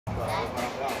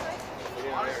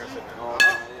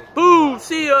Boo!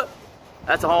 See ya.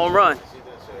 That's a home run.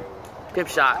 Pimp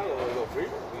shot.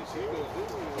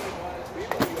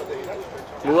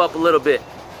 Move up a little bit.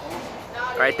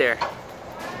 Right there.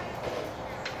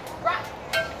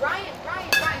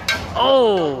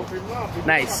 Oh!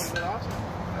 Nice.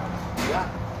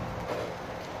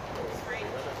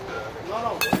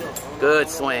 Good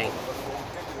swing.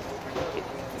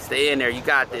 Stay in there. You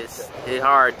got this. Hit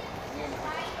hard.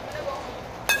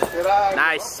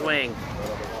 Nice swing.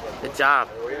 Good job.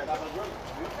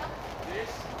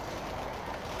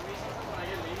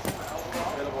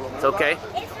 It's okay.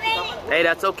 Hey,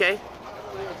 that's okay.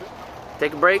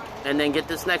 Take a break and then get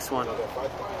this next one. All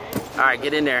right,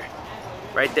 get in there.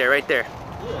 Right there, right there.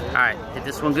 All right, hit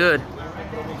this one good.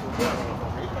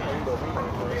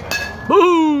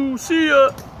 Boo! See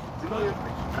ya!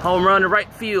 Home run to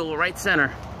right field, right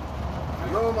center.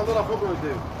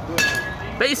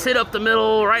 Base hit up the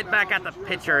middle, right back at the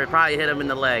pitcher. It probably hit him in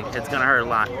the leg. It's gonna hurt a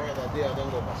lot.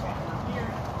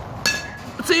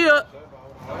 See ya!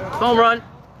 Home run.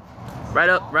 Right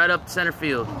up center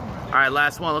field. All right,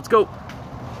 last one. Let's go.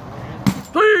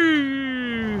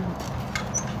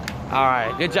 All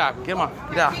right, good job. Come on,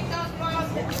 get out.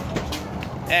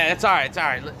 Yeah, it's all right. It's all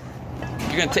right.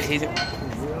 You're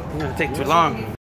gonna take too long.